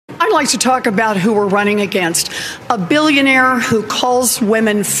I'd like to talk about who we're running against. A billionaire who calls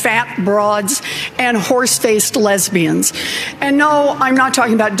women fat broads and horse-faced lesbians. And no, I'm not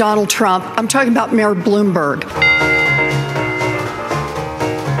talking about Donald Trump. I'm talking about Mayor Bloomberg.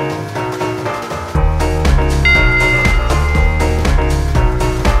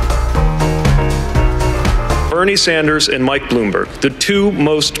 Bernie Sanders and Mike Bloomberg, the two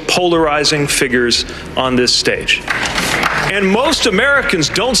most polarizing figures on this stage. And most Americans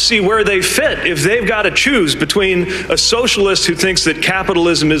don't see where they fit if they've got to choose between a socialist who thinks that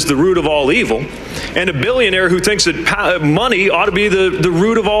capitalism is the root of all evil and a billionaire who thinks that money ought to be the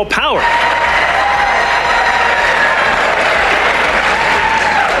root of all power.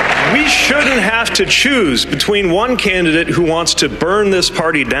 We shouldn't have to choose between one candidate who wants to burn this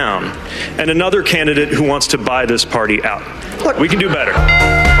party down and another candidate who wants to buy this party out. Look, we can do better.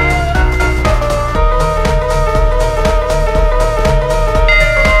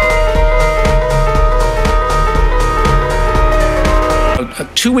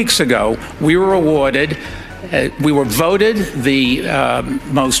 2 weeks ago, we were awarded, we were voted the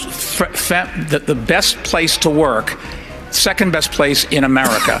the best place to work, second best place in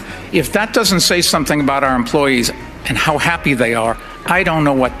America. If that doesn't say something about our employees and how happy they are, I don't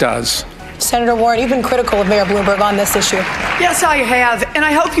know what does. Senator Warren, you've been critical of Mayor Bloomberg on this issue. Yes, I have, and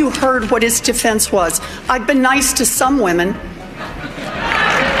I hope you heard what his defense was. I've been nice to some women.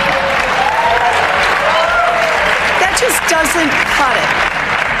 That just doesn't cut it.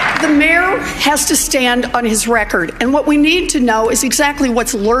 The mayor has to stand on his record, and what we need to know is exactly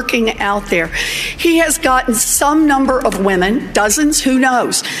what's lurking out there. He has gotten some number of women, dozens, who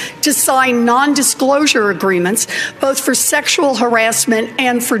knows, to sign non-disclosure agreements, both for sexual harassment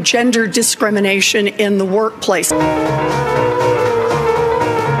and for gender discrimination in the workplace.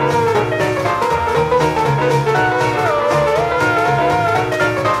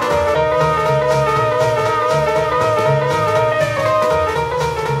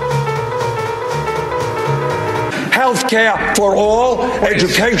 Health care for all,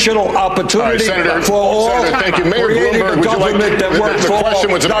 educational opportunity for all. Senator, thank you. Mayor Bloomberg, would you like the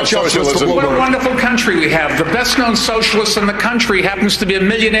question was about socialism. What a wonderful country we have. The best-known socialist in the country happens to be a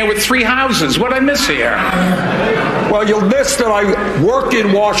millionaire with 3 houses. What did I miss here? Well, you'll miss that I work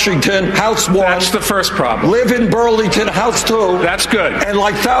in Washington, House 1. That's the first problem. Live in Burlington, House 2. That's good. And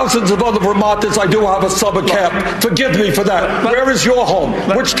like thousands of other Vermonters, I do have a summer camp. Forgive me for that. Where is your home?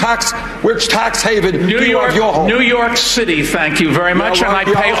 Which tax haven do you have your home? New York City, thank you very much. Yeah, well, and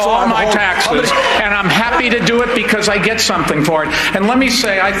I pay all my taxes. And I'm happy to do it because I get something for it. And let me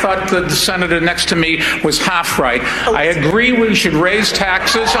say, I thought the senator next to me was half right. I agree we should raise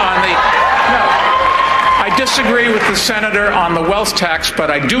taxes on the... I disagree with the senator on the wealth tax,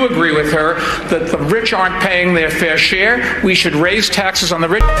 but I do agree with her that the rich aren't paying their fair share. We should raise taxes on the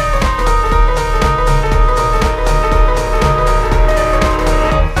rich.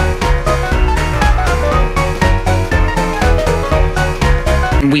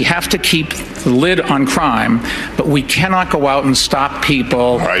 We have to keep the lid on crime, but we cannot go out and stop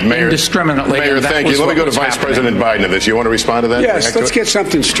people indiscriminately. Mayor, thank you. Let me go to Vice President Biden on this. You want to respond to that? Yes, let's get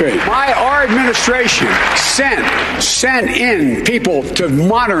something straight. Our administration sent in people to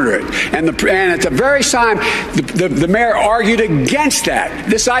monitor it, and at the very time, the mayor argued against that.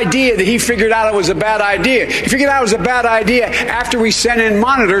 This idea that he figured out it was a bad idea. He figured out it was a bad idea after we sent in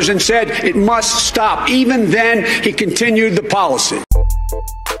monitors and said it must stop. Even then, he continued the policy.